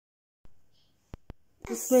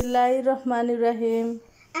Bismillahirrahmanirrahim.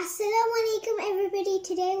 Assalamu alaikum everybody.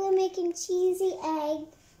 Today we're making cheesy egg.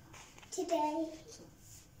 Today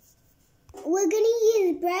we're gonna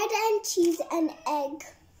use bread and cheese and egg.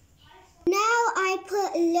 Now I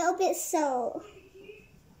put a little bit salt.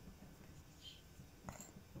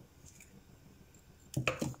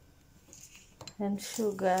 And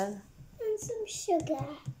sugar. And some sugar.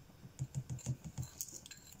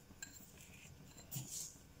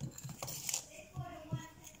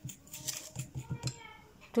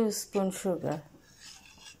 2 spoon sugar.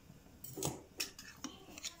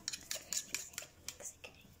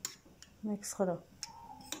 Mix करो.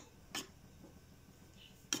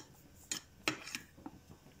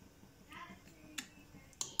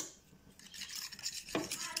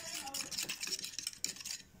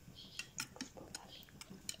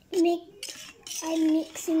 I'm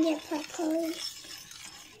mixing it properly.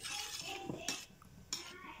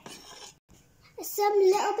 Some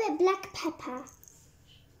little bit black pepper.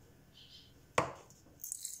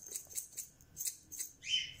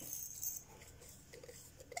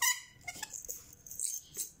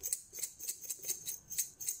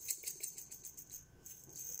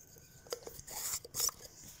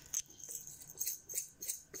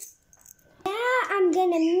 Now I'm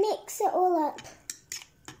gonna mix it all up.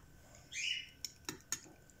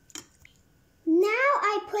 Now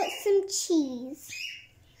I put some cheese.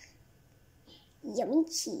 Yummy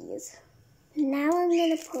cheese. Now I'm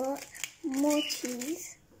going to put more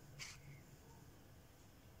cheese.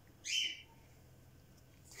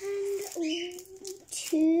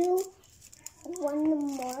 And one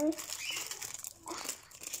more.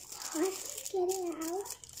 Hard to get it out.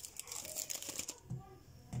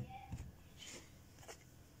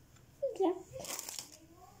 Yeah.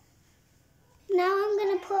 Now I'm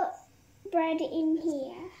going to put bread in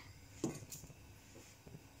here.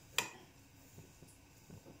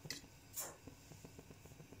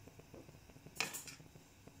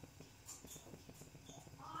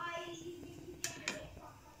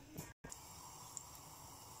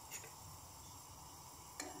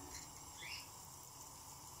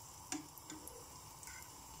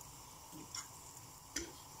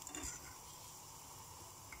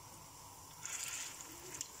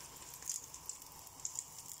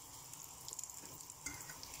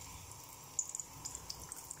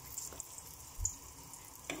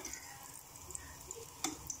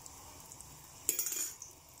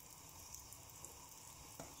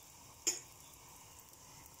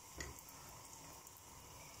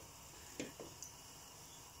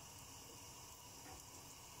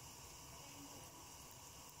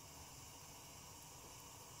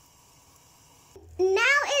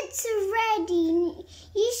 Now it's ready.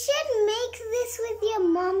 You should make this with your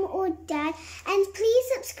mom or dad. And please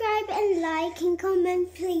subscribe and like and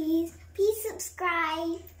comment, please. Please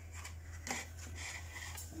subscribe.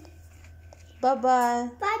 Bye-bye.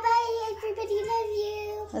 Bye-bye, everybody. Love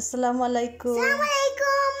you. Assalamu alaikum. Assalamu alaikum.